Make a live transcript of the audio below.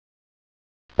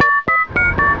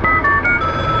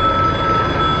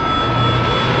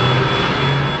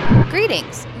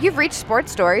Greetings. You've reached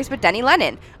Sports Stories with Denny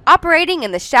Lennon, operating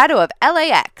in the shadow of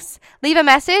LAX. Leave a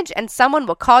message and someone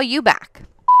will call you back.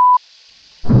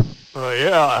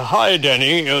 Hi,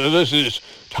 Denny. This is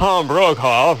Tom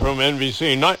Brokaw from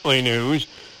NBC Nightly News.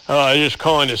 Just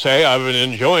calling to say I've been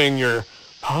enjoying your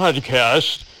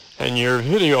podcast and your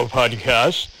video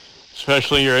podcast,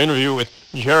 especially your interview with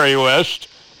Jerry West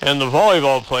and the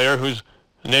volleyball player whose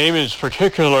name is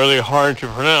particularly hard to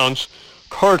pronounce,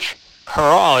 Karch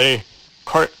Kiraly.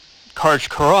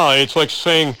 It's like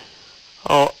saying,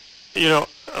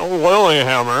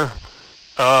 Lillehammer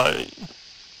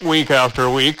week after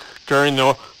week during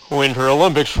the Winter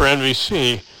Olympics for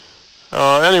NBC.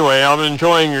 Anyway, I'm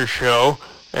enjoying your show,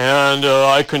 and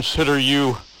I consider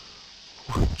you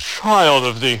child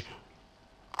of the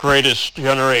greatest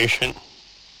generation.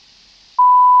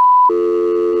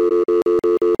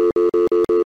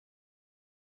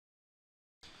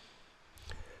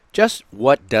 Just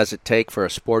what does it take for a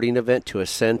sporting event to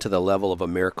ascend to the level of a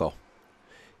miracle?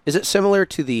 Is it similar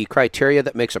to the criteria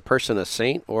that makes a person a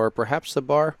saint, or perhaps the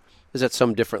bar is at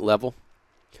some different level?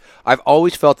 I've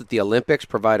always felt that the Olympics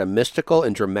provide a mystical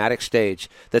and dramatic stage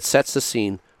that sets the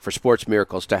scene for sports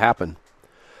miracles to happen.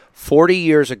 40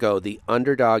 years ago, the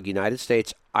underdog United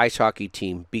States ice hockey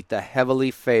team beat the heavily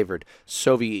favored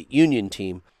Soviet Union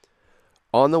team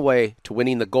on the way to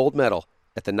winning the gold medal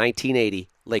at the 1980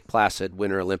 Lake Placid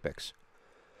Winter Olympics.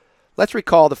 Let's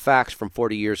recall the facts from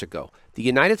 40 years ago. The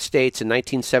United States in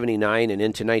 1979 and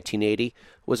into 1980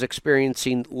 was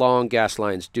experiencing long gas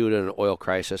lines due to an oil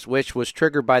crisis, which was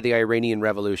triggered by the Iranian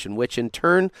Revolution, which in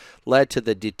turn led to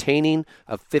the detaining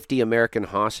of 50 American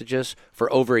hostages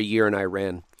for over a year in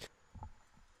Iran.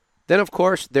 Then, of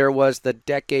course, there was the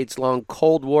decades-long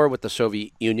Cold War with the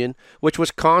Soviet Union, which was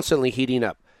constantly heating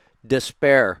up.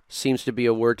 Despair seems to be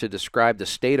a word to describe the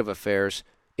state of affairs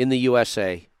in the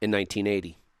USA in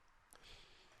 1980.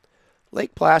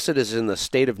 Lake Placid is in the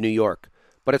state of New York,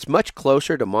 but it's much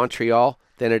closer to Montreal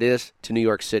than it is to New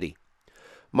York City.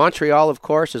 Montreal, of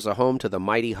course, is a home to the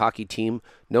mighty hockey team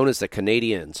known as the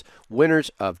Canadiens,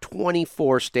 winners of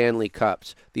 24 Stanley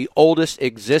Cups, the oldest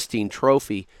existing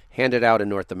trophy handed out in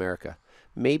North America.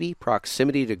 Maybe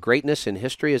proximity to greatness in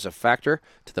history is a factor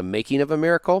to the making of a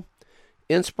miracle?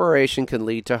 Inspiration can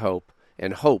lead to hope,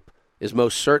 and hope is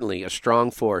most certainly a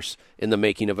strong force in the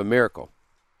making of a miracle.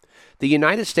 The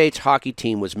United States hockey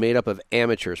team was made up of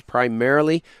amateurs,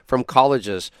 primarily from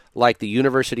colleges like the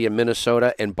University of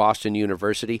Minnesota and Boston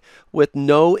University, with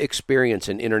no experience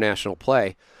in international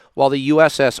play, while the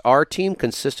USSR team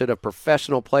consisted of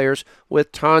professional players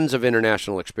with tons of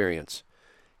international experience.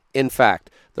 In fact,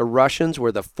 the Russians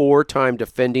were the 4-time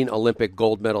defending Olympic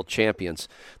gold medal champions.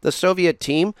 The Soviet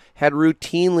team had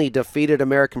routinely defeated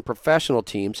American professional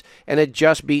teams and had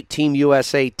just beat Team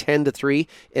USA 10-3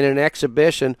 in an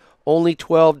exhibition only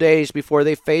 12 days before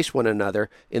they faced one another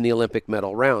in the Olympic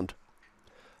medal round.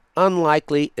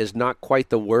 Unlikely is not quite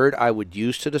the word I would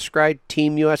use to describe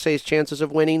Team USA's chances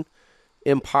of winning.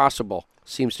 Impossible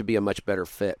seems to be a much better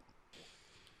fit.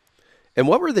 And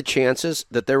what were the chances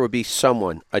that there would be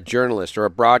someone, a journalist or a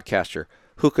broadcaster,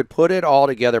 who could put it all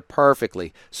together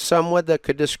perfectly, someone that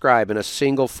could describe in a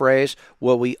single phrase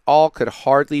what we all could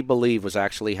hardly believe was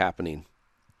actually happening?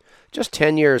 Just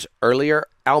 10 years earlier,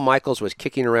 Al Michaels was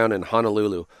kicking around in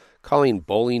Honolulu, calling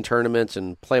bowling tournaments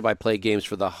and play-by-play games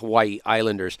for the Hawaii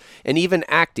Islanders, and even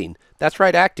acting. That's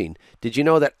right, acting. Did you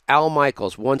know that Al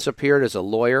Michaels once appeared as a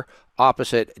lawyer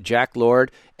opposite Jack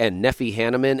Lord and Neffy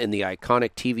Hanneman in the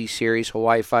iconic TV series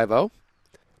Hawaii Five-0?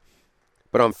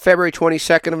 But on February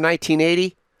 22nd of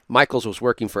 1980, Michaels was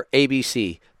working for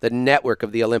ABC, the network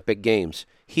of the Olympic Games.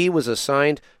 He was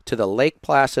assigned to the Lake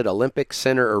Placid Olympic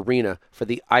Center Arena for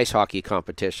the ice hockey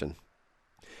competition.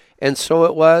 And so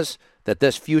it was that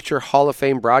this future Hall of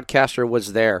Fame broadcaster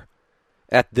was there,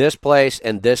 at this place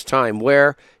and this time,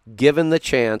 where, given the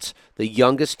chance, the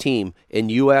youngest team in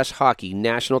U.S. hockey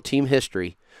national team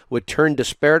history would turn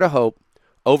despair to hope,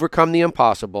 overcome the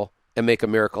impossible, and make a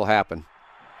miracle happen.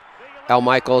 Al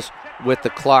Michaels, with the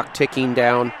clock ticking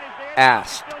down,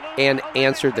 asked and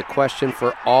answered the question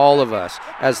for all of us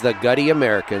as the gutty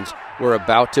Americans were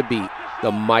about to beat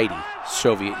the mighty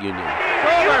Soviet Union.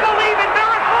 You believe in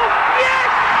miracles?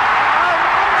 Yes!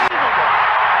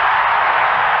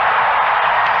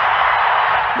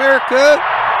 America!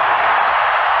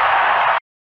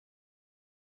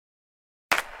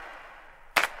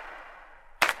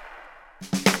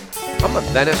 I'm a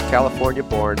Venice,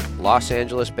 California-born, Los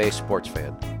Angeles-based sports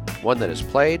fan. One that has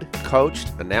played,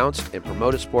 coached, announced, and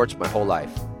promoted sports my whole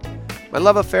life. My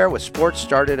love affair with sports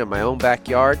started in my own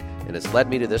backyard and has led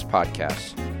me to this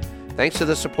podcast. Thanks to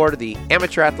the support of the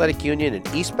Amateur Athletic Union in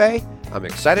East Bay, I'm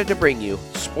excited to bring you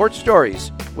Sports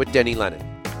Stories with Denny Lennon.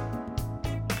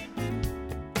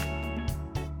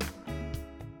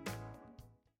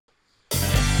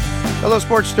 Hello,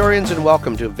 sports historians, and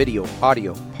welcome to video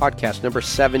audio podcast number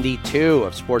 72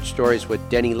 of Sports Stories with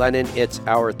Denny Lennon. It's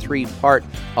our 3-part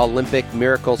Olympic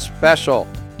Miracle Special.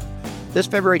 This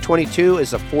February 22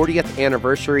 is the 40th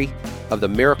anniversary of the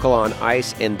Miracle on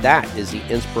Ice, and that is the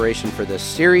inspiration for this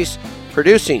series.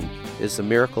 Producing is the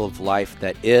miracle of life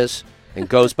that is and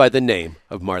goes by the name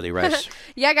of Marley Rice.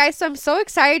 Yeah, guys, so I'm so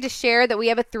excited to share that we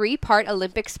have a 3-part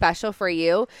Olympic special for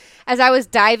you. As I was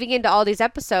diving into all these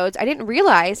episodes, I didn't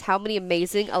realize how many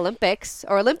amazing Olympics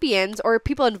or Olympians or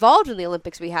people involved in the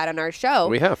Olympics we had on our show.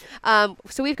 We have.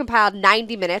 So we've compiled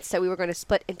 90 minutes that we were going to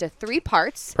split into 3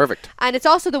 parts. Perfect. And it's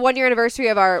also the 1-year anniversary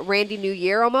of our Randy New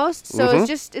Year almost. So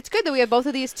it's good that we have both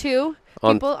of these two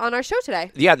people on our show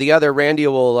today. Yeah, the other, Randy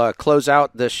will close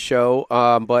out this show,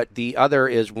 but the other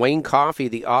is Wayne Coffey,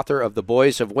 the author of The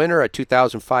Boys of Winter, a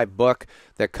 2005 book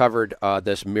that covered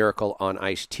this Miracle on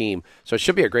Ice team. So it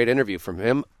should be a great interview from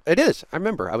him. It is. I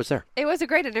remember. I was there. It was a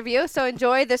great interview, so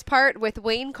enjoy this part with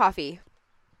Wayne Coffey.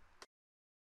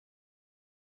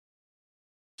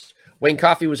 Wayne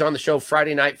Coffey was on the show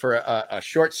Friday night for a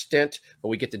short stint, but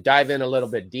we get to dive in a little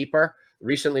bit deeper.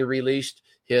 Recently released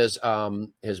his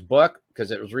book,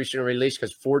 because it was recently released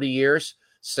because 40 years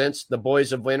since the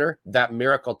Boys of Winter, that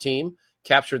Miracle team,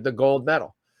 captured the gold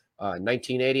medal.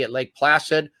 1980 at Lake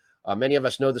Placid. Many of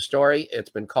us know the story.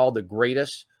 It's been called the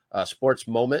greatest sports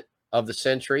moment of the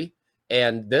century.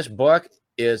 And this book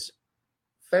is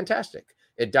fantastic.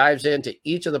 It dives into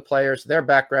each of the players, their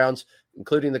backgrounds,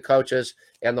 including the coaches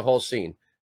and the whole scene.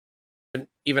 And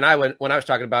even when I was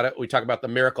talking about it, we talk about the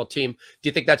Miracle team. Do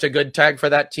you think that's a good tag for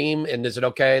that team? And is it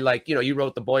okay? Like, you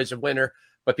wrote the Boys of Winter,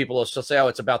 but people will still say, oh,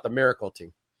 it's about the Miracle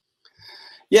team.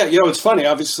 Yeah, it's funny.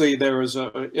 Obviously, there was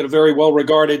a very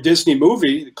well-regarded Disney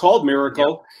movie called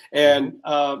Miracle, and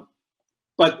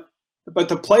but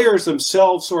the players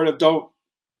themselves sort of don't.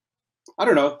 I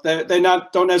don't know. They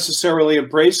don't necessarily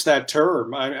embrace that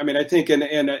term. I mean, I think in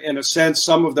a sense,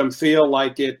 some of them feel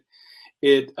like it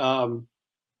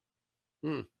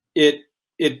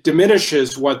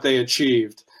diminishes what they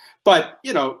achieved. But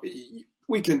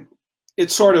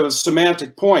it's sort of a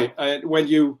semantic point when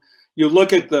you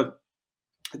look at the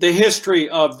history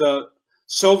of the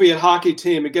Soviet hockey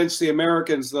team against the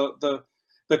Americans. The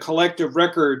collective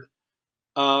record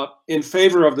in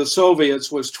favor of the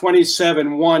Soviets was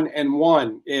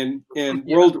 27-1-1 in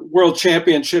world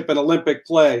championship and Olympic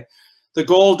play. The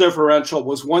goal differential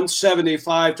was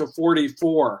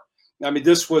 175-44. I mean,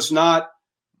 this was not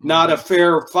a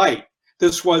fair fight.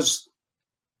 This was,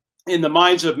 in the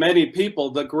minds of many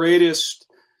people, the greatest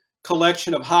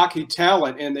collection of hockey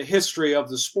talent in the history of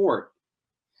the sport.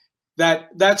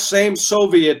 That same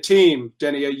Soviet team,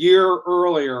 Denny, a year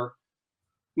earlier,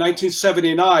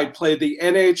 1979, played the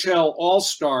NHL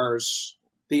All-Stars,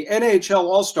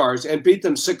 and beat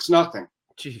them 6-0.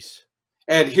 Jeez.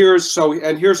 And here's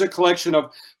a collection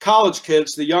of college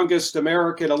kids, the youngest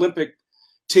American Olympic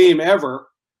team ever,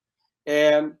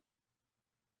 and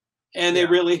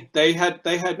they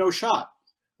had no shot,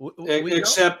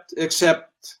 except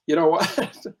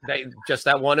what they just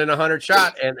that 1 in 100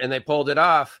 shot, and they pulled it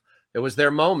off. It was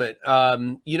their moment.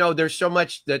 There's so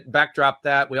much that backdrop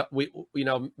that we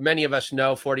many of us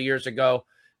know 40 years ago,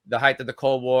 the height of the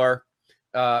Cold War,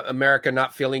 America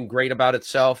not feeling great about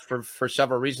itself for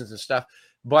several reasons and stuff.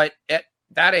 But at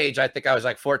that age, I think I was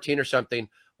like 14 or something.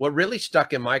 What really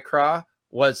stuck in my craw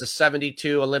was the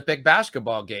 72 Olympic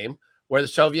basketball game where the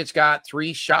Soviets got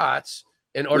 3 shots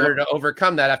in order to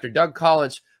overcome that after Doug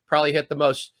Collins probably hit the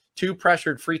most 2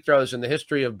 pressured free throws in the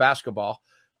history of basketball.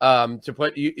 To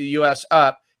put U.S.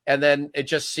 up, and then it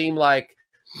just seemed like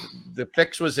the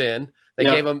fix was in.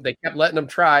 They kept letting them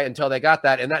try until they got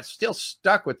that, and that still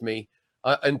stuck with me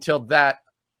until that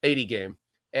 80 game.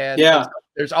 And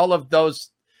there's all of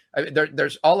those.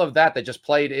 There's all of that just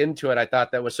played into it. I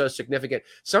thought that was so significant.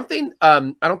 Something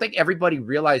I don't think everybody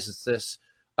realizes this,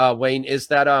 Wayne, is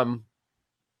that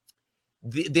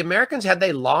the Americans, had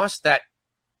they lost that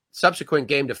subsequent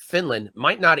game to Finland,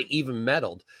 might not have even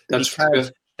medaled. That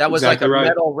was exactly like a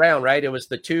medal round, right? It was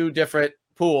the 2 different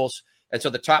pools, and so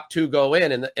the top 2 go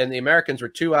in, and the Americans were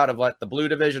 2 out of like the blue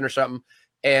division or something,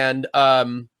 and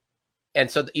so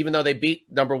even though they beat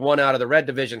number 1 out of the red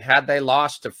division, had they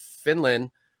lost to Finland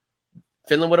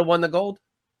would have won the gold.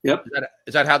 Yep.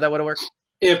 Is that how that would have worked?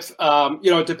 If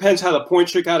it depends how the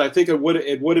points shook out. I think it would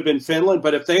have been Finland,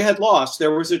 but if they had lost,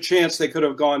 there was a chance they could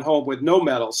have gone home with no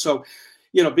medal. So,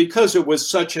 because it was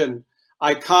such an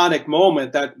iconic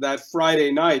moment, that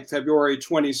Friday night, February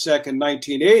 22nd,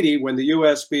 1980, when the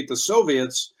U.S. beat the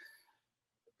Soviets,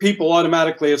 people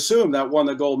automatically assume that won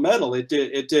the gold medal. It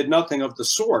did nothing of the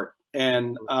sort.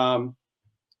 And,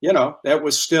 that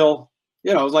was still,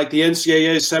 like the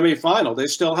NCAA semifinal. They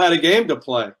still had a game to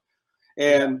play.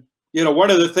 And,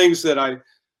 one of the things that I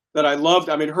loved,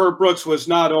 I mean, Herb Brooks was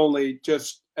not only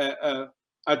just a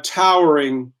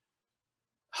towering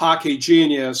hockey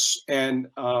genius and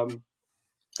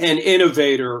an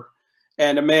innovator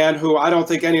and a man who I don't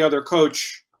think any other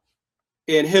coach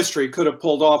in history could have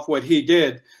pulled off what he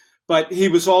did, but he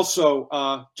was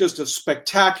also just a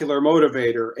spectacular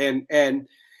motivator and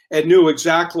knew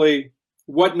exactly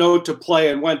what note to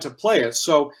play and when to play it.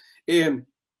 So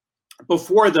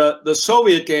before the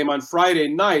Soviet game on Friday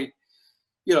night,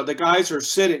 the guys are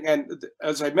sitting, and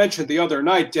as I mentioned the other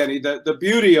night, Denny, the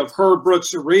beauty of Herb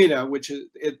Brooks Arena, which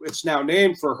it's now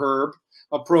named for Herb,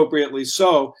 appropriately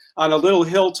so, on a little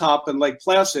hilltop in Lake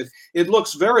Placid, it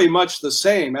looks very much the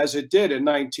same as it did in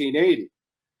 1980.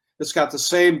 It's got the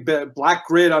same black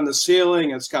grid on the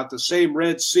ceiling. It's got the same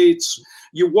red seats.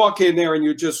 You walk in there and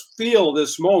you just feel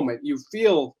this moment. You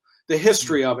feel the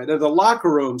history of it. And the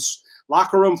locker rooms,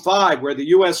 locker room 5, where the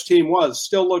U.S. team was,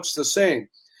 still looks the same.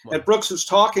 Wow. And Brooks is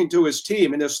talking to his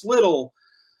team in this little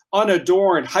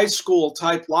unadorned high school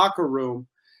type locker room.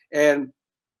 And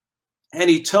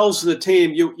he tells the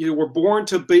team, you were born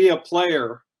to be a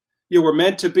player. You were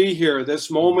meant to be here.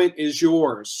 This moment is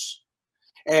yours.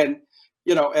 And,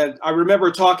 and I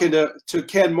remember talking to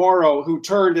Ken Morrow, who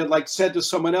turned and said to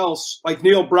someone else, like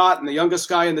Neil Broughton, the youngest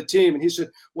guy in the team. And he said,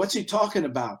 what's he talking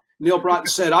about? Neil Broughton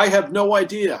said, I have no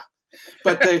idea.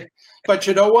 But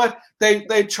you know what?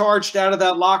 They charged out of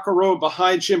that locker room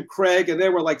behind Jim Craig, and they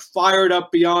were fired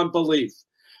up beyond belief.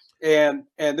 And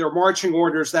their marching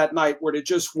orders that night were to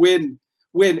just win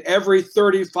every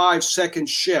 35-second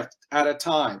shift at a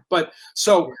time. But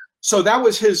so that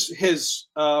was his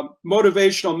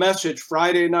motivational message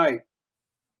Friday night.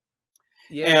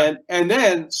 Yeah. And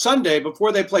then Sunday,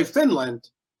 before they play Finland,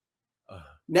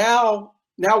 now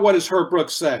what does Herb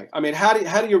Brooks say? I mean, how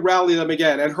do you rally them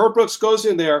again? And Herb Brooks goes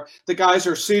in there. The guys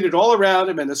are seated all around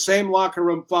him in the same locker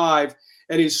room 5,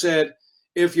 and he said,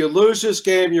 if you lose this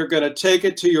game, you're going to take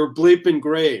it to your bleeping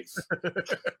grave.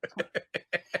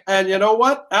 And you know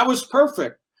what? That was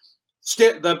perfect.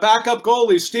 The backup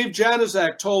goalie, Steve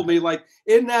Janaszak, told me,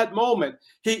 in that moment,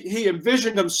 he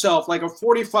envisioned himself like a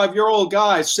 45-year-old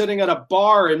guy sitting at a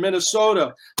bar in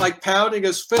Minnesota, pounding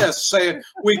his fist, saying,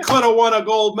 we could have won a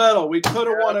gold medal. We could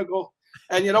have won a gold.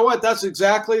 And you know what? That's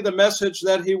exactly the message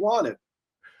that he wanted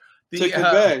to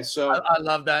convey. So I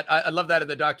love that. I love that in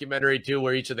the documentary too,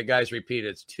 where each of the guys repeat,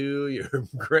 "It's to you're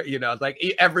great."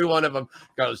 Every one of them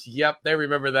goes, "Yep," they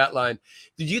remember that line.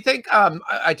 Did you think?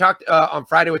 I talked on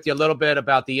Friday with you a little bit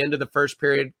about the end of the first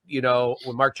period.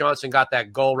 When Mark Johnson got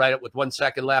that goal right with 1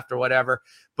 second left or whatever.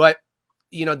 But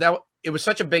that it was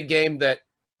such a big game that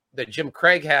Jim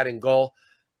Craig had in goal.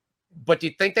 But do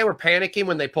you think they were panicking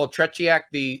when they pulled Tretiak,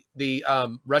 the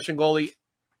Russian goalie,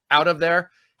 out of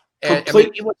there? And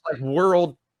he was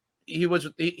world. He was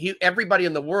everybody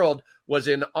in the world was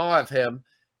in awe of him.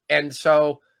 And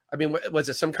so, was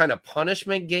it some kind of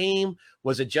punishment game?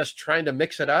 Was it just trying to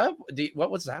mix it up?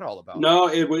 What was that all about? No,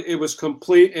 it was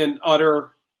complete and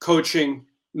utter coaching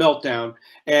meltdown.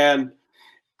 And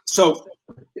so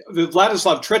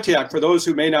Vladislav Tretiak, for those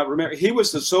who may not remember, he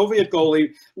was the Soviet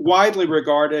goalie, widely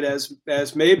regarded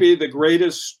as maybe the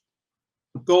greatest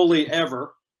goalie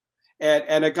ever.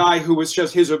 And a guy who was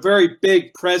he's a very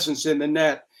big presence in the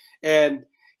net. And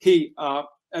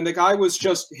the guy was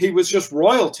just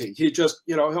royalty. He just,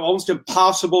 almost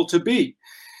impossible to beat.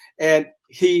 And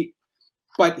he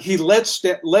lets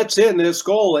in this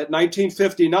goal at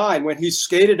 1959 when he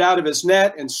skated out of his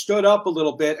net and stood up a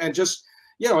little bit and just,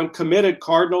 and committed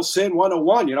Cardinal Sin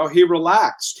 101. He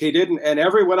relaxed. He didn't, and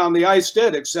everyone on the ice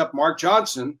did except Mark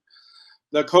Johnson,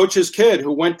 the coach's kid,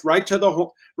 who went right to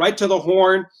the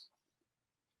horn,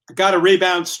 got a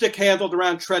rebound, stick handled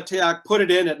around Tretiak, put it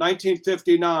in at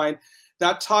 1959.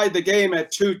 That tied the game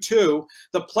at 2-2.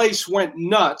 The place went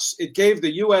nuts. It gave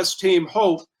the U.S. team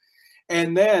hope.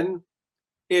 And then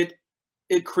it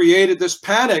created this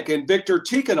panic. And Viktor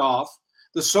Tikhonov,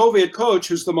 the Soviet coach,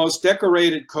 who's the most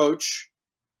decorated coach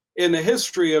in the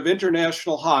history of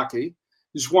international hockey,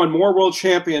 he's won more world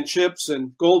championships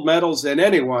and gold medals than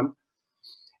anyone.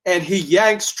 And he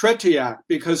yanks Tretiak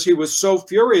because he was so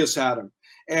furious at him.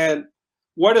 And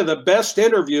one of the best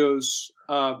interviews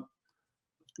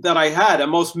that I had,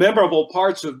 and most memorable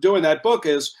parts of doing that book,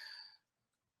 is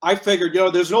I figured,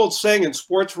 there's an old saying in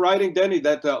sports writing, Denny,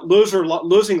 that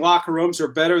losing locker rooms are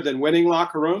better than winning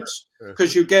locker rooms,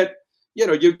 because you get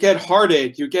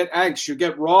heartache, you get angst, you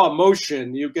get raw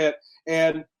emotion,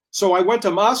 and so I went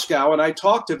to Moscow and I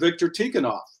talked to Viktor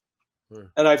Tikhonov,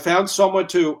 and I found someone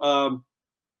to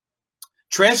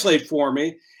translate for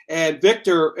me. And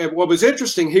Victor, what was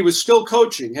interesting, he was still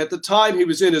coaching at the time. He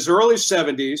was in his early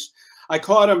 70s. I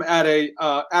caught him at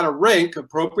a rink,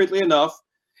 appropriately enough,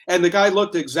 and the guy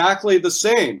looked exactly the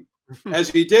same as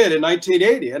he did in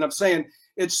 1980. And I'm saying,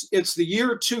 it's the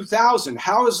year 2000.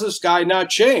 How has this guy not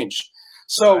changed?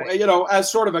 So, right. As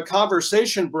sort of a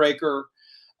conversation breaker,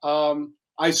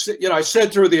 I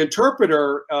said through the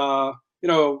interpreter,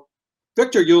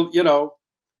 Victor,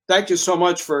 thank you so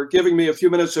much for giving me a few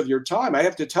minutes of your time. I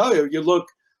have to tell you, you look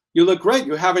great.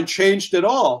 You haven't changed at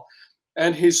all.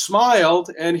 And he smiled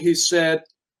and he said,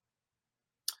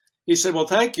 well,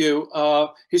 thank you.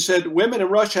 He said, women in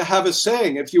Russia have a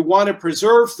saying, if you want to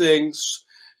preserve things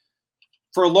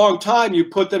for a long time, you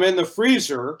put them in the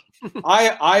freezer.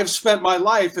 I've spent my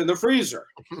life in the freezer.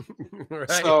 Right.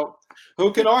 So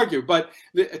who can argue? But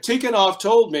Tikhonov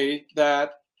told me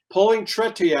that pulling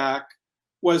Tretiak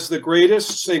was the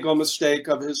greatest single mistake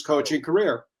of his coaching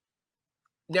career.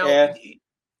 Now,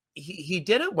 he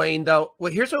did it, Wayne, though.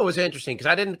 Well, here's what was interesting, because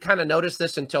I didn't kind of notice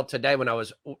this until today when I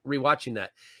was rewatching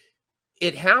that.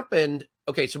 It happened.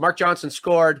 Okay, so Mark Johnson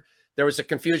scored. There was a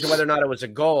confusion whether or not it was a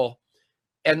goal.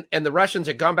 And the Russians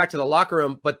had gone back to the locker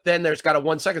room, but then there's got a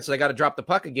 1 second, so they got to drop the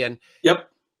puck again. Yep.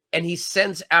 And he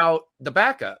sends out the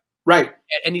backup. Right.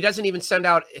 And he doesn't even send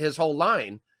out his whole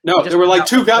line. No, there were like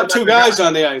two guys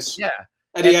on the ice. Yeah.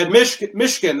 And he had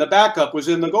Mishkin, the backup, was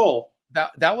in the goal.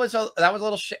 That was a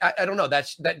little. I don't know.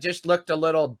 That just looked a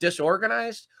little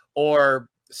disorganized or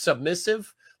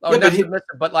submissive. Or not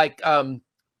submissive, but like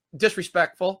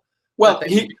disrespectful. Well,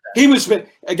 he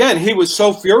was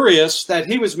so furious that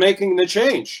he was making the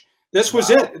change. This was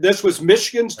it. This was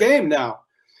Michigan's game now.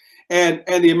 And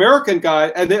the American guy,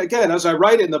 and again, as I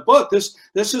write in the book, this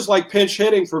is like pinch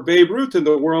hitting for Babe Ruth in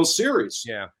the World Series.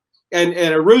 Yeah. And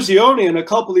Eruzione and a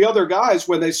couple of the other guys,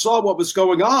 when they saw what was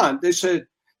going on, they said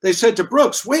to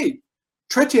Brooks, wait,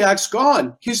 Tretiak's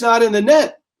gone. He's not in the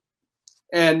net.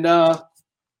 And and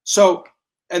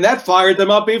that fired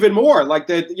them up even more, like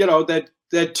that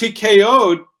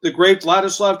TKO'd the great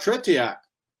Vladislav Tretiak.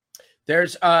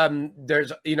 There's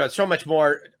so much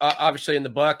more obviously in the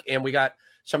book, and we got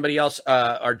somebody else,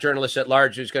 our journalist at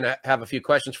large, who's going to have a few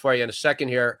questions for you in a second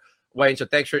here, Wayne. So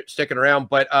thanks for sticking around.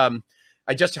 But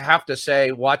I just have to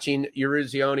say, watching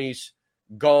Eruzione's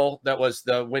goal, that was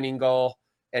the winning goal,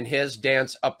 and his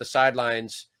dance up the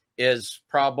sidelines is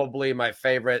probably my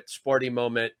favorite sporting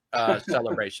moment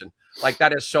celebration. Like,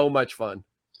 that is so much fun.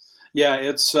 Yeah,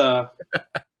 it's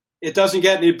it doesn't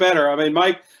get any better. I mean,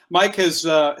 Mike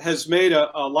has made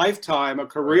a lifetime, a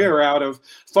career out of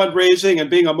fundraising and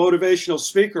being a motivational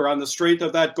speaker on the strength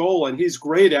of that goal, and he's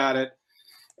great at it.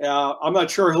 I'm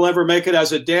not sure he'll ever make it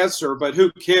as a dancer, but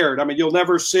who cared? I mean, you'll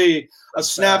never see a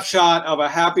snapshot of a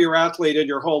happier athlete in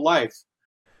your whole life.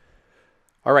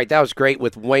 All right, that was great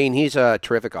with Wayne. He's a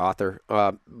terrific author,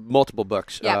 multiple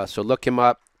books. Yeah. So look him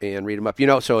up and read him up.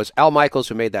 So it's Al Michaels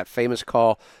who made that famous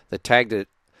call that tagged it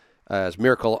as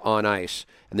Miracle on Ice.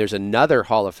 And there's another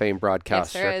Hall of Fame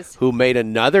broadcaster who made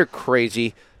another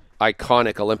crazy,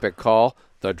 iconic Olympic call.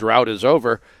 The drought is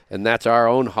over, and that's our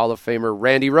own Hall of Famer,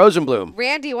 Randy Rosenblum.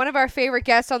 Randy, one of our favorite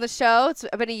guests on the show. It's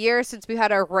been a year since we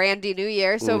had our Randy New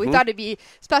Year, so we thought it'd be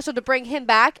special to bring him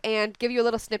back and give you a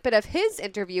little snippet of his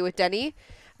interview with Denny.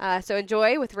 So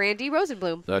enjoy with Randy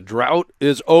Rosenblum. The drought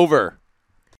is over.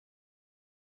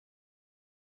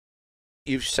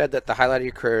 You've said that the highlight of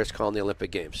your career is calling the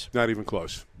Olympic Games. Not even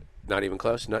close. Not even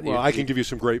close? I can give you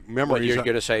some great memories. You're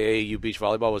going to say AAU beach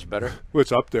volleyball was better? Well,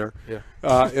 it's up there.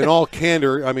 Yeah. In all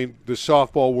candor, I mean, the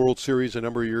softball World Series a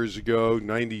number of years ago,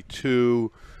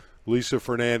 92, Lisa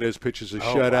Fernandez pitches a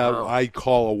shutout. Wow. I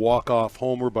call a walk-off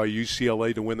homer by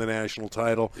UCLA to win the national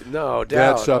title. No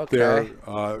doubt. That's up there.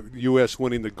 U.S.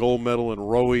 winning the gold medal in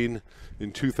rowing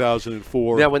in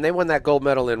 2004. Now, when they won that gold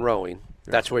medal in rowing,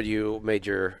 that's where you made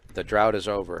the drought is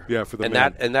over. Yeah, for the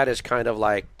men. And that is kind of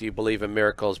like, do you believe in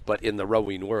miracles, but in the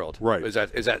rowing world? Right. Is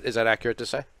that accurate to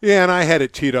say? Yeah, and I had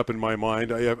it teed up in my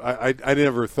mind. I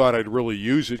never thought I'd really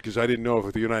use it because I didn't know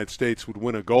if the United States would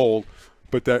win a gold.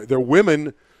 But the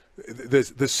women,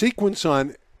 the sequence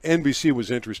on NBC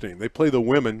was interesting. They play the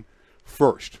women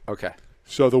first. Okay.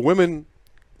 So the women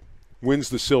wins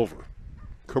the silver.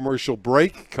 Commercial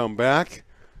break, come back.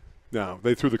 Now,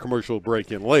 they threw the commercial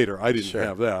break in later. I didn't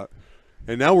have that.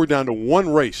 And now we're down to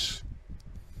one race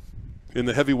in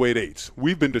the heavyweight eights.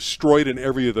 We've been destroyed in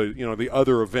every of the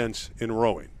other events in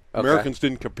rowing. Okay. Americans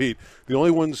didn't compete. The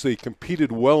only ones they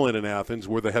competed well in Athens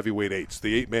were the heavyweight eights,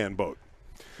 the 8-man boat.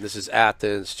 This is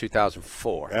Athens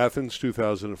 2004. Athens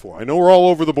 2004. I know we're all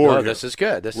over the board. No, this is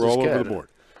good. We're all over the board.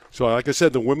 So, like I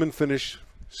said, the women finish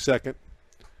second.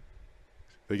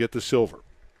 They get the silver.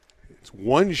 It's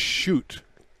one chute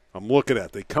I'm looking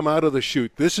at. They come out of the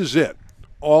chute. This is it.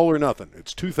 All or nothing.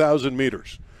 It's 2,000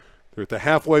 meters. They're at the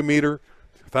halfway meter,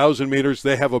 1,000 meters.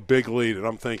 They have a big lead, and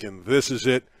I'm thinking, this is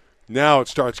it. Now it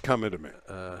starts coming to me.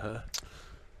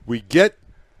 We get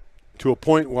to a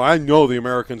point where I know the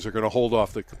Americans are going to hold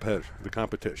off the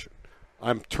competition.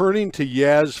 I'm turning to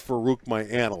Yaz Farouk, my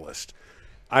analyst.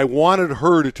 I wanted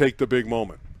her to take the big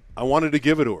moment. I wanted to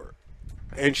give it to her.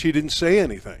 And she didn't say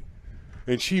anything.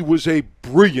 And she was a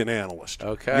brilliant analyst.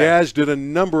 Okay. Yaz did a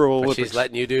number of Olympics. But she's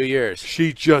letting you do yours.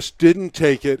 She just didn't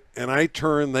take it. And I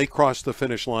turn, they cross the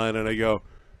finish line, and I go,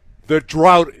 the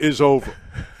drought is over.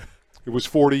 It was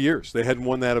 40 years. They hadn't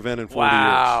won that event in 40 years.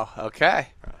 Wow. Okay.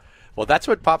 Well, that's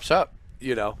what pops up,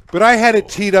 But I had it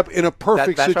teed up in a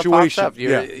perfect that's situation. What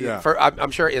pops up.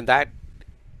 I'm sure in that,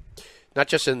 not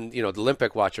just in the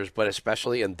Olympic watchers, but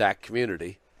especially in that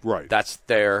community. Right. That's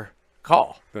their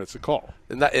call. That's a call.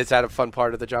 And is that a fun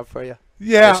part of the job for you?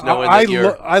 Yeah, Just knowing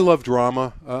that I love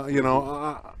drama.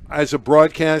 As a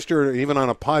broadcaster, even on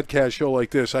a podcast show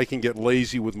like this, I can get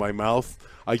lazy with my mouth.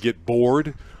 I get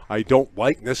bored. I don't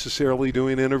like necessarily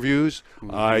doing interviews.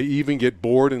 Mm-hmm. I even get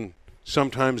bored and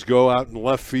sometimes go out in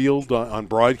left field on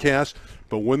broadcast.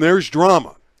 But when there's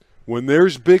drama, when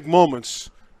there's big moments,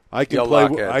 I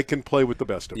can play with the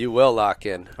best of them. You will lock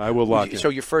in. I will lock in. So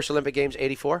your first Olympic Games,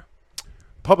 84?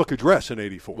 Public address in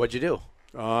 84. What'd you do?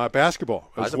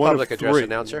 Basketball. I was a public address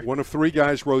announcer. One of three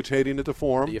guys rotating at the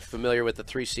Forum. Are you familiar with the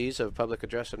 3 C's of public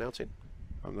address announcing?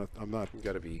 I'm not. You've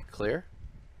got to be clear,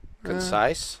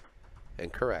 concise,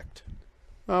 and correct.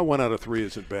 1 out of 3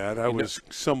 isn't bad. I was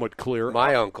somewhat clear.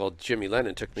 My uncle, Jimmy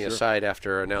Lennon, took me aside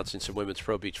after announcing some women's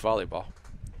pro beach volleyball,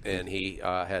 and he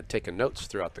had taken notes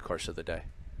throughout the course of the day.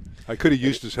 I could have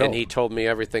used his help. And he told me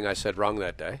everything I said wrong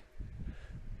that day.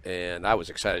 And I was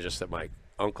excited just that my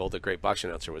uncle, the great boxing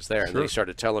announcer, was there. And then he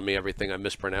started telling me everything I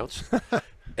mispronounced.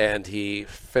 And he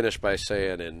finished by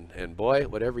saying, and boy,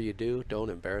 whatever you do, don't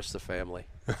embarrass the family.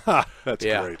 That's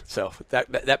great. So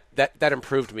that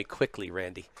improved me quickly,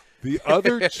 Randy. The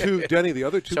other two, Denny,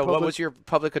 So what was your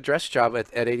public address job at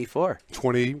 84?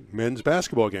 20 men's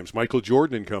basketball games. Michael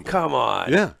Jordan and company. Come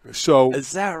on. Yeah. So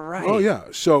is that right? Oh, yeah.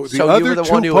 So you were the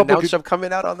one who announced them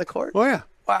coming out on the court? Oh, yeah.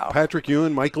 Wow. Patrick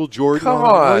Ewing, Michael Jordan. Come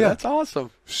on. That's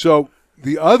awesome. So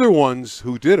the other ones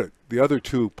who did it, the other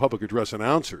two public address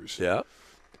announcers. Yeah.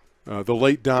 The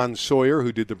late Don Sawyer,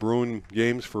 who did the Bruin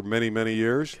games for many, many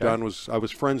years. Okay. I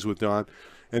was friends with Don.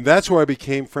 And that's where I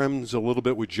became friends a little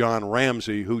bit with John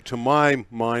Ramsey, who, to my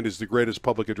mind, is the greatest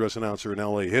public address announcer in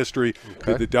L.A. history.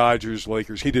 Okay. Did the Dodgers,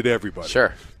 Lakers. He did everybody.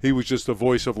 Sure. He was just the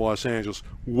voice of Los Angeles.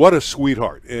 What a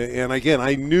sweetheart. And again,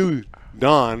 I knew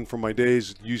Don from my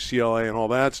days at UCLA and all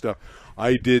that stuff.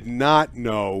 I did not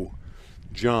know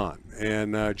John.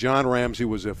 And John Ramsey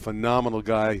was a phenomenal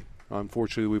guy.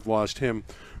 Unfortunately, we've lost him.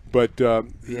 But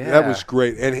that was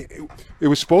great. And it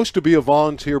was supposed to be a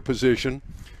volunteer position.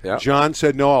 Yep. John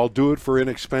said, no, I'll do it for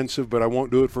inexpensive, but I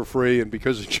won't do it for free. And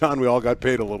because of John, we all got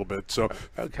paid a little bit. So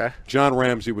John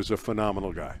Ramsey was a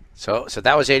phenomenal guy. So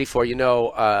that was 84.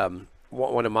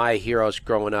 One of my heroes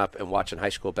growing up and watching high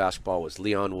school basketball was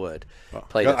Leon Wood.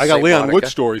 I got Leon Wood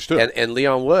stories, too. And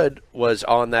Leon Wood was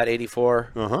on that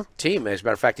 84 team. As a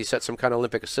matter of fact, he set some kind of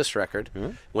Olympic assist record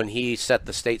when he set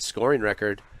the state scoring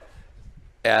record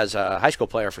as a high school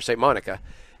player for St. Monica.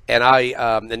 And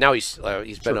and now he's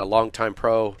been a long-time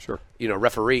pro,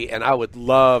 referee, and I would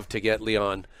love to get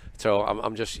Leon. So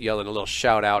I'm just yelling a little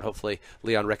shout out. Hopefully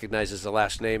Leon recognizes the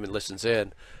last name and listens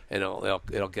in, and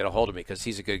it'll get a hold of me because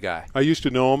he's a good guy. I used to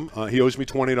know him. He owes me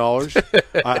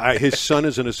 $20. His son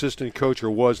is an assistant coach, or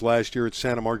was last year at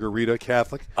Santa Margarita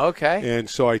Catholic. Okay. And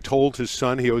so I told his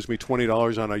son he owes me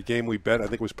 $20 on a game we bet. I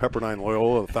think it was Pepperdine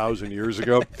Loyola 1,000 years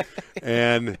ago,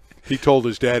 and he told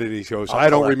his dad, and he goes,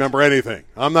 I don't remember anything.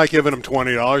 I'm not giving him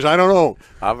 $20. I don't know.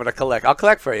 I'm going to collect. I'll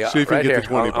collect for you. See if right you get the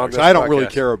 $20. I don't really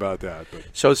care about that. But.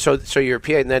 So you're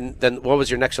PA, and then what was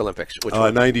your next Olympics? Which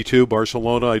one? 92,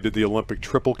 Barcelona. I did the Olympic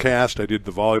triple cast. I did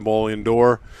the volleyball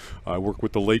indoor. I worked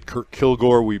with the late Kirk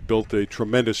Kilgore. We built a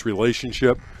tremendous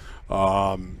relationship.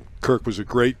 Kirk was a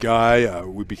great guy.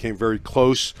 We became very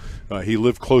close. He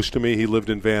lived close to me. He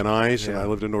lived in Van Nuys, and I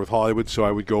lived in North Hollywood, so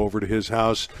I would go over to his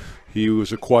house. He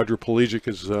was a quadriplegic,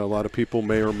 as a lot of people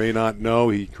may or may not know.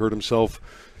 He hurt himself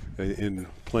in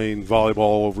playing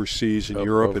volleyball overseas in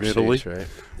Europe and Italy. Right.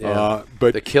 Yeah.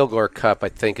 But the Kilgore Cup, I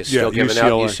think, is still given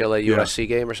out. UCLA USC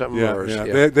game or something.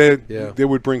 They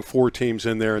would bring 4 teams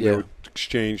in there and they would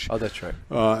exchange. Oh, that's right.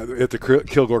 At the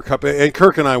Kilgore Cup, and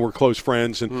Kirk and I were close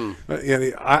friends, and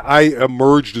I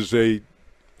emerged as a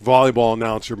volleyball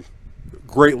announcer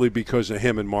greatly because of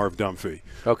him and Marv Dunphy.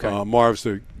 Okay. Marv's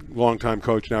the longtime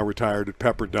coach, now retired at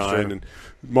Pepperdine, and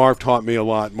Marv taught me a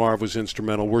lot. Marv was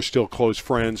instrumental. We're still close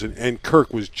friends, and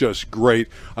Kirk was just great.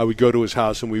 I would go to his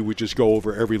house, and we would just go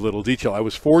over every little detail. I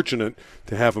was fortunate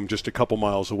to have him just a couple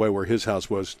miles away where his house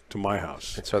was to my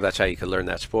house. And so that's how you could learn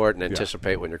that sport and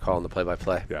anticipate when you're calling the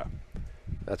play-by-play. Yeah.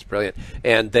 That's brilliant.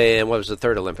 And then what was the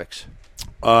third Olympics?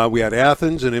 We had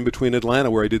Athens and in between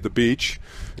Atlanta where I did the beach.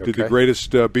 Did the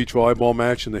greatest beach volleyball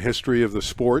match in the history of the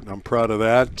sport, and I'm proud of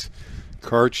that.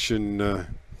 Karch and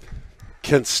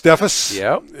Kent Steffes.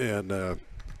 Yep. And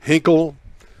Hinkle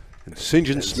and St.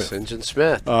 John Smith. St. John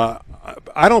Smith.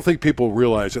 I don't think people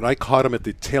realize it. I caught him at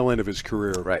the tail end of his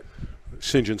career. Right.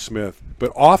 St. John Smith.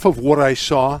 But off of what I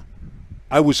saw,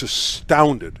 I was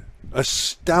astounded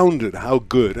how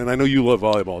good, and I know you love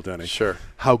volleyball, Denny. Sure.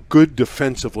 How good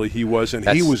defensively he was, and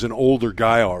he was an older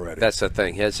guy already. That's the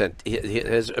thing. His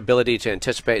ability to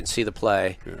anticipate and see the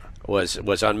play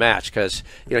was unmatched because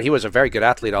he was a very good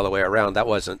athlete all the way around. That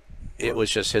wasn't. It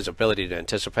was just his ability to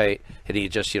anticipate, and he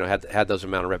just had those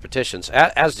amount of repetitions,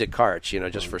 as did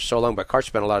Karch. Just for so long. But Karch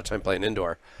spent a lot of time playing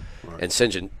indoor, and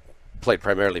St. John played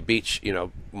primarily beach,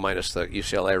 minus the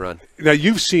UCLA run. Now,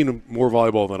 you've seen more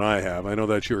volleyball than I have. I know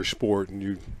that's your sport, and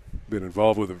you've been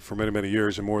involved with it for many, many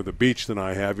years, and more of the beach than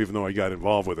I have, even though I got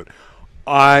involved with it.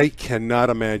 I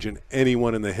cannot imagine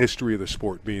anyone in the history of the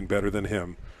sport being better than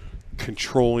him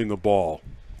controlling the ball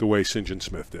the way St. John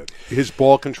Smith did. His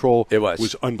ball control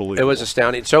was unbelievable. It was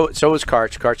astounding. So was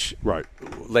Karch. Karch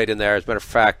laid in there. As a matter of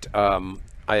fact,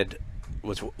 I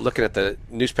was looking at the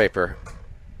newspaper,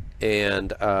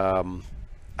 and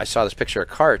I saw this picture of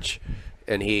Karch,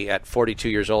 and he, at 42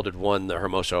 years old, had won the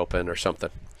Hermosa Open or something.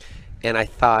 And I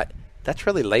thought, that's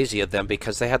really lazy of them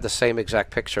because they had the same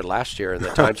exact picture last year in the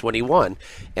times when he won.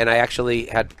 And I actually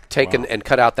had taken and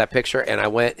cut out that picture, and I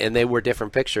went, and they were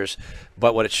different pictures.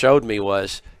 But what it showed me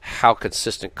was how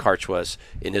consistent Karch was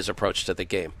in his approach to the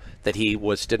game. That he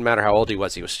didn't matter how old he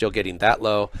was still getting that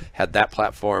low, had that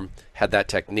platform, had that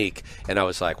technique. And I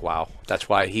was like, wow, that's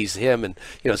why he's him. And,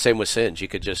 same with Singe. You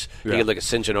could look at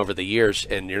Singe over the years,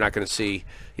 and you're not going to see,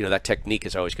 that technique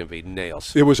is always going to be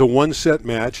nails. It was a one-set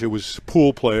match. It was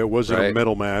pool play. It wasn't a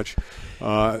medal match.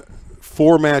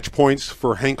 4 match points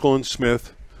for Henkel and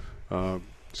Smith.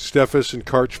 Steffes and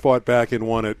Karch fought back and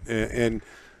won it. And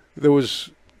there was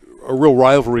a real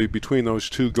rivalry between those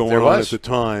two going on at the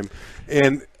time.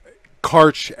 And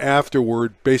Karch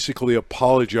afterward basically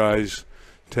apologized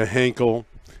to Henkel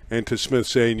and to Smith,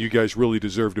 saying, you guys really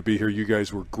deserve to be here. You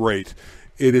guys were great.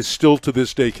 It is still to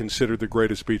this day considered the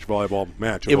greatest beach volleyball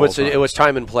match of all time. It was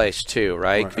time and place too,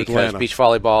 right? Because Atlanta. Beach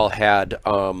volleyball had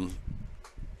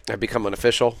become an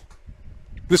official.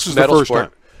 This is the first sport.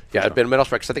 time. Yeah, it had been a medal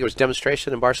sport. 'Cause I think it was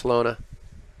demonstration in Barcelona,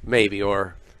 maybe,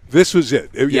 or this was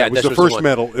it. It was the first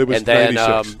medal. It was and then,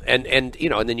 96.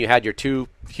 and then you had your 2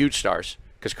 huge stars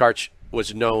because Karch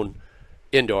was known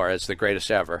indoor as the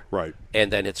greatest ever. Right.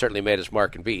 And then it certainly made his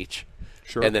mark in beach.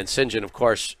 Sure. And then St. John, of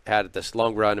course, had this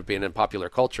long run of being in popular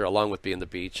culture along with being the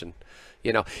beach. And,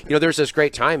 there's this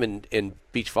great time in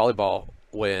beach volleyball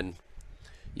when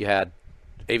you had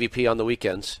AVP on the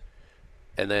weekends,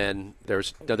 and then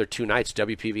there's another 2 nights,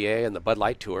 WPVA and the Bud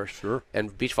Light Tour. Sure.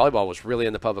 And beach volleyball was really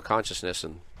in the public consciousness.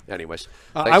 And anyways,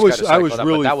 I was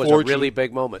really that was fortunate. a really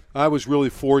big moment. I was really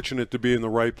fortunate to be in the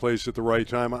right place at the right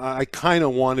time. I kind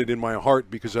of wanted in my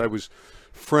heart, because I was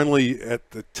friendly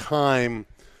at the time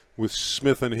with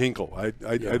Smith and Hinkle.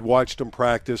 I'd watched them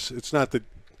practice. It's not that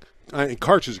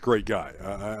Karch is a great guy.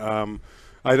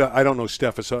 I don't know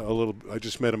Steffes a little. I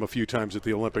just met him a few times at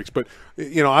the Olympics, but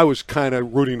I was kind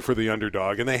of rooting for the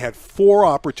underdog, and they had 4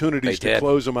 opportunities to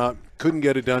close them out, couldn't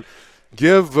get it done.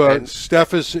 Give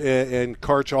Steffes and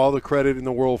Karch all the credit in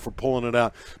the world for pulling it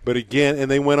out, but again,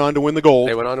 and they went on to win the gold.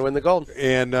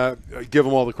 And give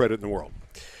them all the credit in the world.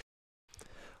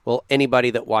 Well,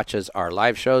 anybody that watches our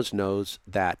live shows knows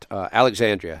that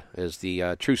Alexandria is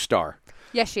the true star.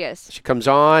 Yes, she is. She comes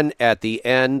on at the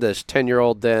end. This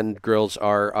 10-year-old then grills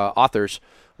our authors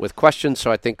with questions.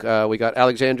 So I think we got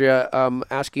Alexandria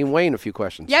asking Wayne a few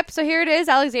questions. Yep, so here it is.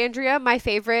 Alexandria, my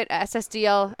favorite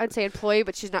SSDL, I'd say employee,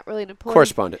 but she's not really an employee.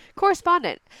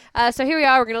 Correspondent. So here we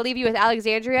are. We're going to leave you with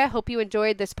Alexandria. Hope you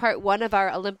enjoyed this part 1 of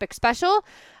our Olympic special.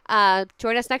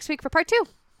 Join us next week for part 2.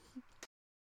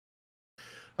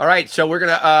 All right, so we're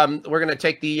gonna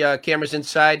take the cameras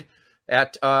inside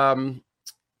at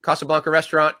Casablanca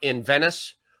Restaurant in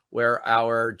Venice, where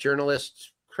our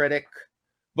journalist,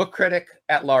 book critic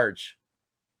at large.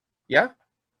 Yeah,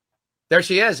 there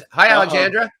she is. Hi,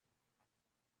 Alexandra.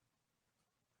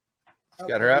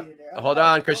 Got her up. Hold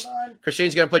on,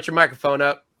 Christine's gonna put your microphone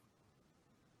up.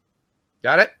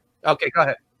 Got it? Okay, go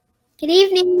ahead. Good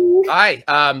evening. Hi.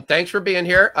 Thanks for being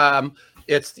here.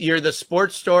 You're the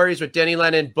Sports Stories with Denny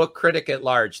Lennon book critic at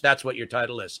large. That's what your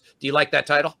title is. Do you like that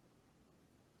title?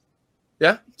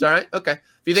 Yeah, it's all right. Okay. If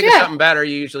you think of something better,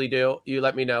 you usually do. You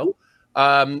let me know.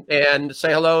 And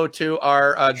say hello to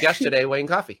our guest today, Wayne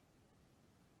Coffey.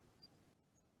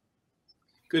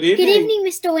 Good evening. Good evening,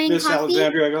 Mr. Wayne Miss Coffey.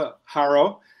 Alexandria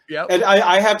Haro. Yep. And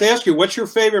I have to ask you, what's your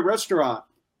favorite restaurant?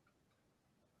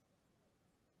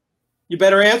 You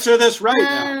better answer this right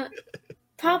now.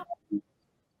 Probably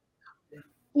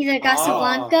either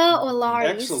Casablanca or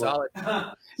Laurie's. Excellent.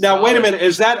 Solid. Now, wait a minute.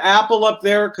 Is that apple up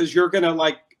there? Because you're going to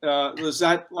is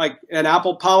that like an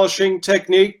apple polishing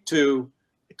technique to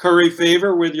curry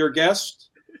favor with your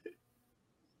guest?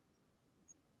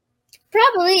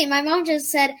 Probably. My mom just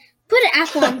said, put an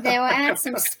apple in there or add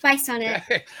some spice on it.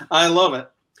 I love it.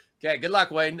 Okay, good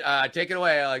luck, Wayne. Take it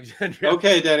away, Alexandria.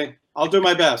 Okay, Denny. I'll do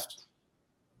my best.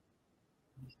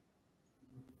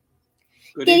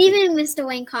 Good evening, Mr.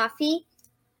 Wayne Coffey.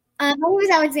 My name is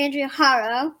Alexandria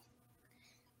Haro.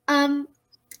 And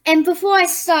before I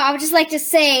start, I would just like to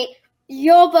say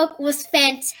your book was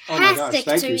fantastic. Oh my gosh,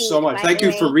 thank you read, so much. by Thank the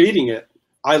you way. for reading it.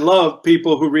 I love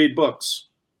people who read books.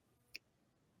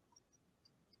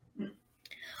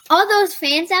 All those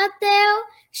fans out there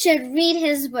should read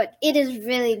his book. It is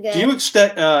really good. Do you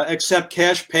accept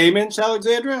cash payments,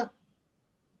 Alexandria?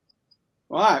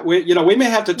 All right. We may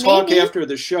have to talk Maybe. after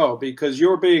the show because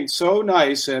you're being so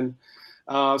nice and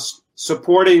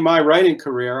supporting my writing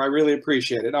career. I really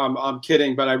appreciate it. I'm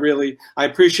kidding, but I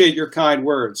appreciate your kind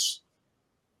words.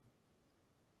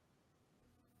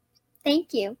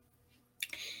 Thank you.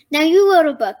 Now, you wrote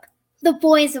a book, The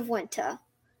Boys of Winter.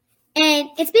 And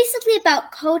it's basically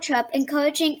about Coach Up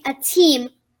encouraging a team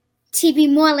to be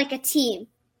more like a team.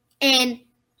 And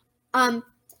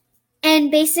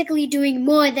basically doing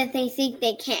more than they think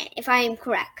they can, if I am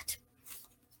correct.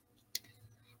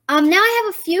 Now I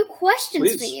have a few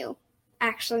questions for you,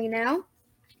 actually, now.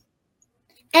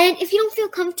 And if you don't feel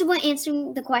comfortable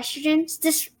answering the questions,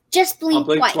 just blink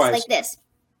twice like this.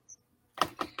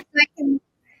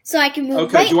 So I can move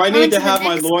Okay, right do I on need to the have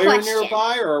my next lawyer question.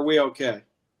 nearby, or are we okay?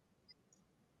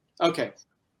 Okay.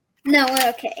 No, we're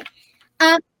okay.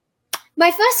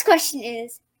 My first question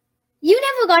is, you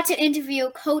never got to interview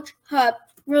Coach Herb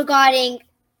regarding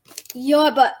your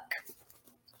book.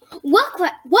 What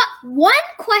one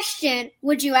question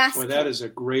would you ask Well, him? that is a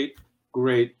great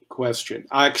question.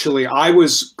 Actually,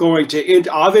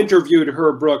 I've interviewed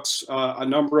Herb Brooks a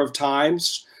number of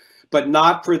times, but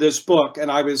not for this book. And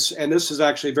this is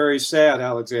actually very sad,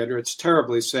 Alexander. It's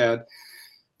terribly sad.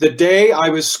 The day I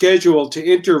was scheduled to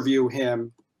interview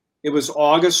him, it was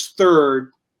August 3rd,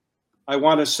 I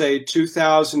want to say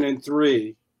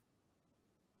 2003,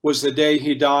 was the day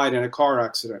he died in a car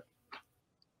accident.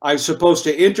 I was supposed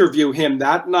to interview him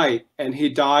that night, and he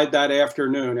died that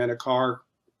afternoon in a car.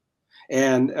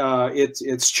 And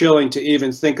it's chilling to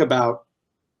even think about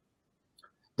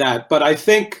that. But I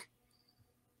think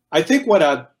what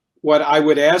I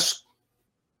would ask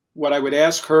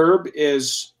Herb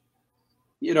is,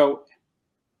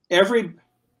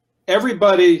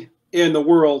 everybody in the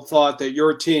world thought that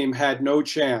your team had no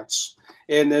chance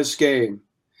in this game.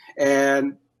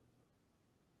 And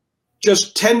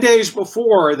just 10 days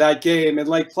before that game in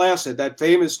Lake Placid, that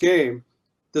famous game,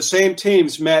 the same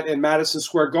teams met in Madison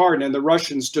Square Garden, and the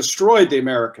Russians destroyed the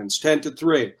Americans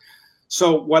 10-3.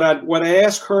 So what I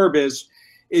ask Herb is,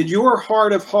 in your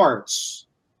heart of hearts,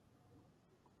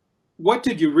 what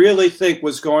did you really think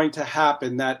was going to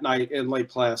happen that night in Lake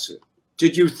Placid?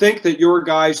 Did you think that your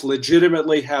guys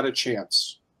legitimately had a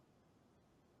chance?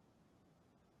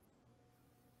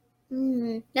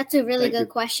 That's a really good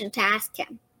question to ask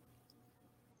him.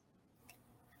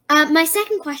 My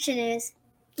second question is,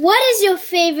 what is your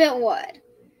favorite word?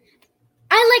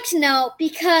 I'd like to know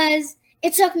because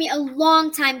it took me a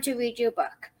long time to read your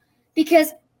book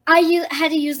because I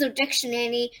had to use the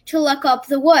dictionary to look up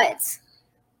the words.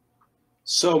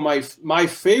 So my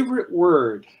favorite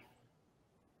word,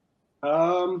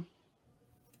 I'm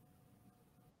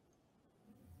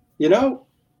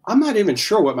not even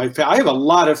sure what I have a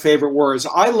lot of favorite words.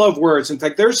 I love words. In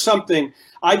fact, there's something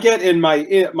I get in my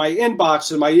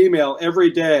inbox in my email every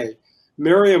day.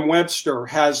 Merriam-Webster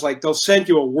has they'll send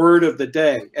you a word of the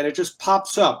day, and it just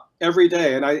pops up. every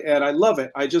day, and I love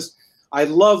it. I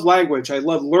love language. I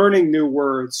love learning new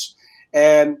words,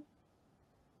 and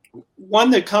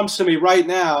one that comes to me right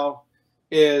now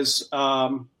is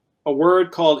a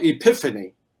word called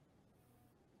epiphany.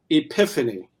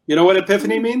 Epiphany. You know what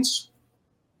epiphany means?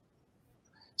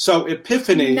 So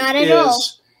epiphany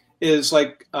is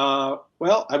like,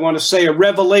 well, I want to say a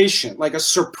revelation, like a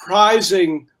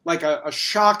surprising, like a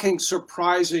shocking,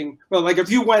 surprising. Well, like if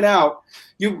you went out,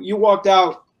 you walked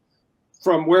out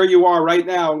from where you are right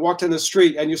now and walked in the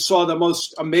street and you saw the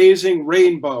most amazing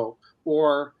rainbow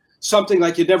or something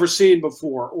like you'd never seen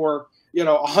before, or, you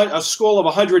know, a school of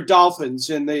 100 dolphins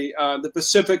in the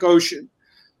Pacific Ocean.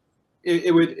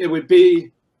 It would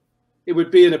be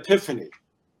an epiphany.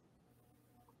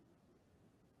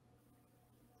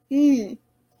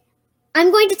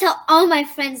 I'm going to tell all my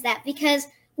friends that, because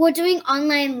we're doing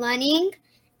online learning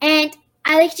and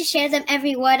I like to share them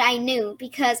every word I knew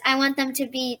because I want them to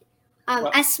be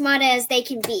as smart as they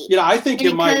can be. Yeah, I think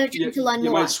you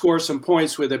might score some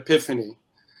points with epiphany,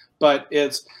 but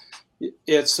it's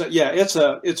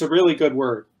a really good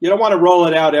word. You don't want to roll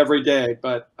it out every day,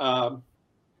 but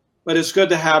it's good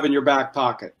to have in your back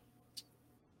pocket.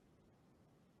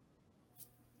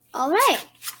 All right.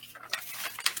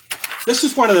 This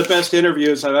is one of the best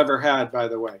interviews I've ever had, by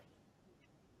the way.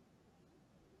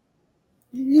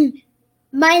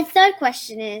 My third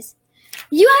question is,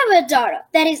 you have a daughter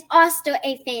that is also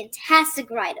a fantastic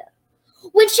writer.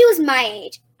 When she was my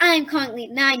age, I am currently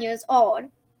 9 years old.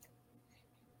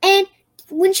 And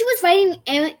when she was writing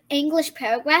an English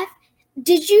paragraph,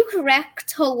 did you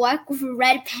correct her work with a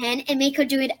red pen and make her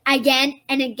do it again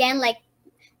and again like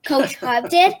Coach Herb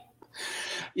did?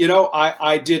 You know,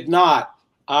 I did not.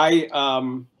 I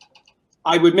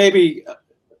would maybe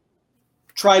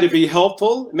try to be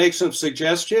helpful, make some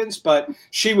suggestions, but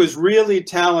she was really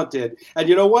talented. And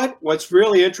you know what? What's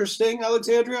really interesting,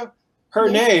 Alexandria? Her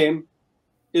name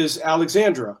is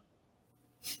Alexandra.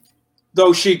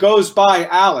 Though she goes by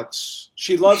Alex.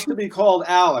 She loves to be called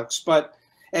Alex,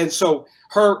 and so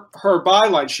her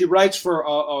byline, she writes for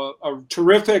a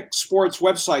terrific sports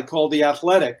website called The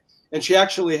Athletic, and she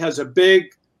actually has a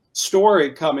big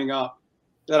story coming up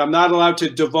that I'm not allowed to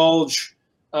divulge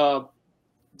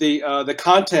the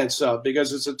contents of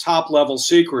because it's a top level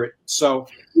secret. So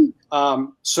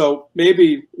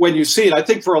maybe when you see it, I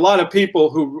think for a lot of people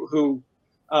who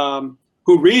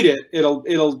read it,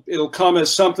 it'll come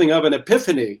as something of an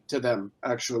epiphany to them,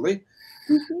 actually.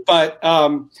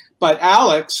 Mm-hmm. But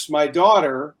Alex, my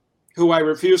daughter, who I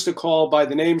refuse to call by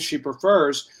the name she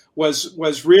prefers,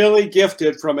 was really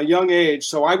gifted from a young age.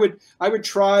 So I would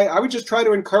just try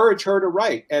to encourage her to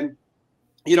write. And,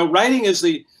 you know, writing is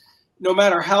no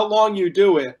matter how long you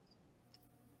do it,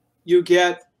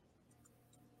 if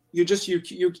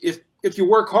you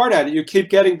work hard at it, you keep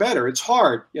getting better. It's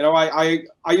hard. You know, I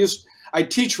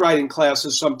teach writing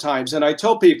classes sometimes, and I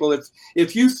tell people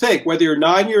if you think, whether you're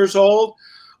 9 years old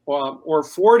or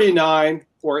 49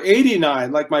 or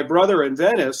 89, like my brother in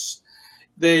Venice,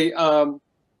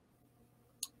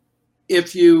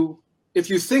 if you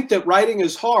think that writing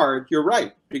is hard, you're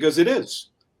right, because it is.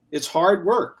 It's hard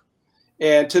work.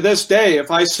 And to this day,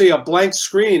 if I see a blank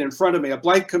screen in front of me, a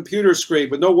blank computer screen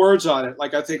with no words on it,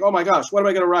 like I think, oh my gosh, what am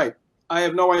I going to write? I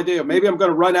have no idea. Maybe I'm going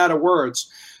to run out of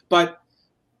words. But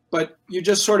you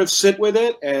just sort of sit with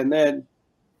it, and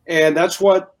that's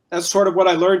sort of what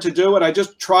I learned to do. And I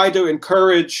just try to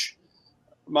encourage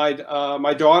my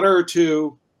daughter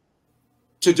to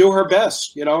do her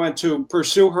best, you know, and to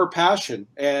pursue her passion.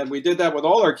 And we did that with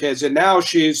all our kids. And now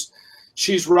she's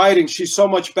writing. She's so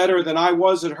much better than I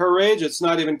was at her age. It's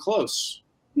not even close.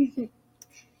 Mm-hmm.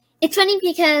 It's funny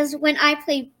because when I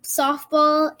play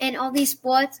softball and all these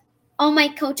sports, all my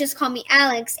coaches call me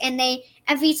Alex, and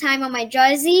every time on my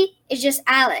jersey, it's just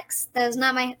Alex. That's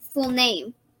not my full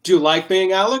name. Do you like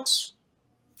being Alex?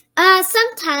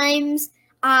 Sometimes.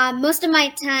 Most of my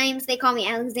times they call me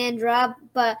Alexandra,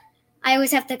 but I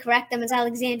always have to correct them as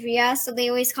Alexandria, so they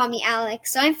always call me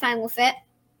Alex. So I'm fine with it.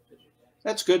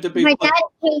 That's good to be. My dad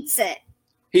hates it.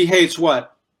 He hates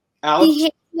what? Alex? He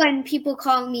hates when people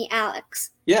call me Alex.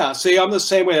 Yeah, see, I'm the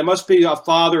same way. It must be a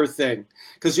father thing,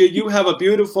 because you have a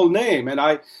beautiful name, and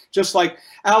I just like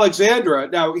Alexandra.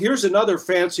 Now, here's another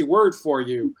fancy word for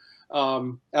you,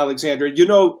 Alexandra. You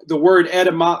know the word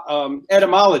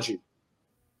etymology.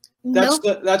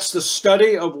 Nope. That's the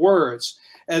study of words,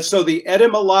 and so the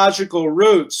etymological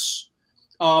roots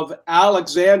of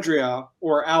Alexandria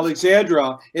or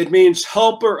Alexandra, it means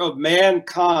helper of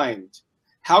mankind.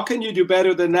 How can you do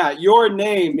better than that? Your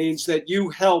name means that you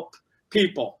help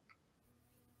people.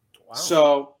 Wow.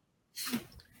 So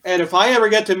And if I ever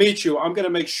get to meet you, I'm going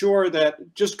to make sure that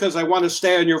just because I want to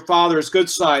stay on your father's good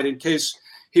side in case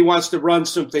he wants to run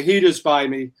some fajitas by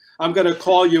me, I'm going to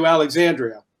call you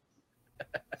Alexandria.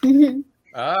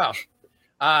 Oh.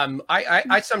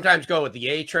 I sometimes go with the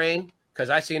A train because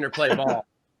I seen her play ball,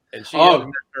 and she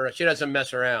doesn't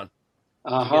mess around.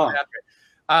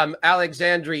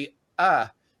 Alexandria,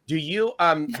 do you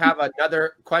have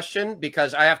another question?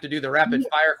 Because I have to do the rapid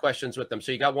fire questions with them.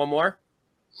 So you got one more?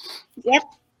 Yep.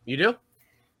 You do?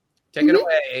 Take it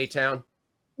away, A-Town.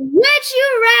 Would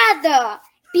you rather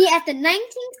be at the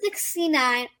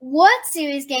 1969 World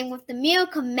Series game with the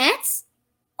Miracle Mets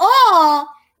or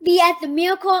be at the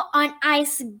Miracle on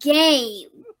Ice game?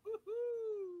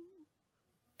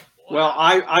 Well,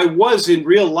 I was in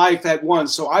real life at one,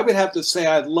 so I would have to say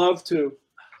I'd love to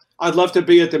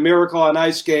be at the Miracle on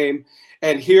Ice game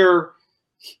and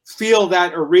feel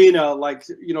that arena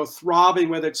throbbing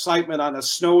with excitement on a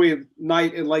snowy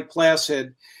night in Lake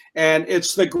Placid. And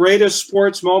it's the greatest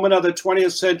sports moment of the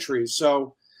 20th century.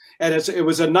 So, and it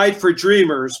was a night for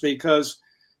dreamers because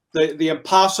the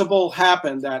impossible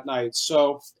happened that night.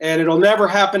 So, and it'll never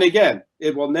happen again.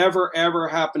 It will never, ever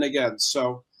happen again.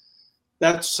 So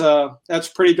that's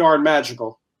pretty darn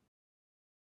magical.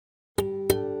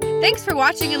 Thanks for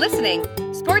watching and listening.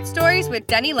 Sports Stories with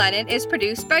Denny Lennon is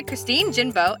produced by Christine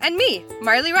Jinbo and me,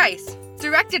 Marley Rice.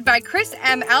 Directed by Chris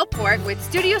M. Alport with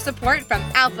studio support from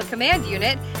Alpha Command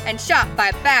Unit and shot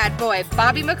by bad boy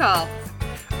Bobby McCall.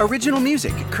 Original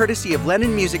music courtesy of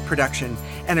Lennon Music Production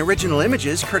and original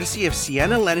images courtesy of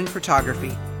Sienna Lennon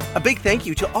Photography. A big thank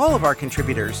you to all of our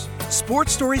contributors.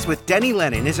 Sports Stories with Denny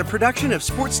Lennon is a production of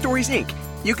Sports Stories, Inc.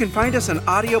 You can find us on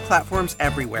audio platforms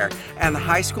everywhere and the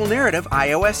High School Narrative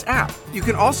iOS app. You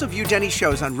can also view Denny's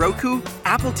shows on Roku,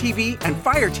 Apple TV, and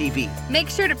Fire TV. Make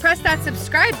sure to press that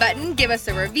subscribe button, give us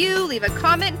a review, leave a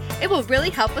comment. It will really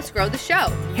help us grow the show.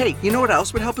 Hey, you know what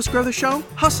else would help us grow the show?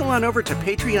 Hustle on over to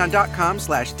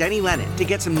patreon.com/Denny Lennon to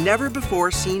get some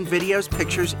never-before-seen videos,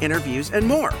 pictures, interviews, and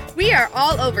more. We are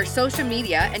all over social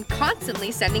media and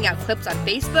constantly sending out clips on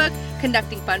Facebook,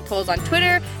 conducting fun polls on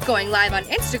Twitter, going live on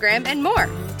Instagram, and more.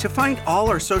 To find all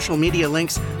our social media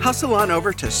links, hustle on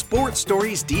over to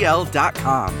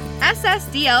sportstoriesdl.com.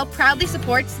 SSDL proudly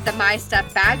supports the My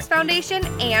Stuff Bags Foundation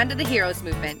and the Heroes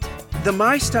Movement. The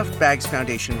My Stuff Bags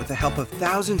Foundation, with the help of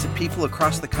thousands of people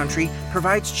across the country,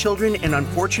 provides children in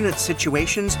unfortunate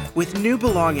situations with new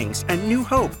belongings and new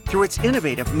hope through its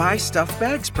innovative My Stuff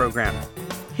Bags program.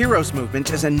 Heroes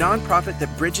Movement is a nonprofit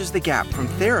that bridges the gap from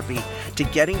therapy to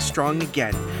getting strong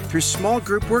again through small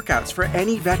group workouts for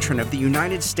any veteran of the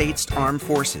United States Armed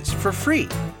Forces for free.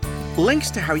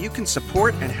 Links to how you can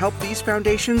support and help these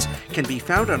foundations can be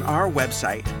found on our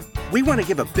website. We want to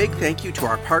give a big thank you to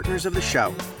our partners of the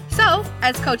show. So,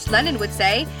 as Coach Lennon would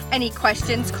say, any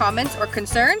questions, comments, or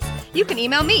concerns, you can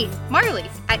email me, Marley,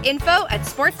 at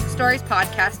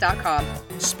info@sportsstoriespodcast.com.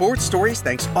 Sports Stories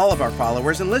thanks all of our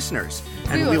followers and listeners.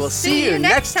 And we will see you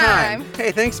next time.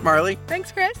 Hey, thanks, Marley.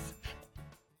 Thanks, Chris.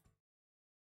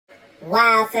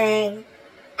 Wild thing,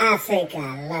 I think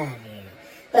I love you,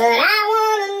 but I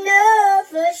want to know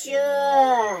for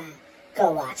sure.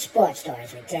 Go watch Sports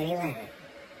Stories with Denny Lennon.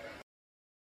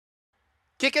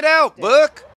 Kick it out,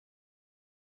 Book.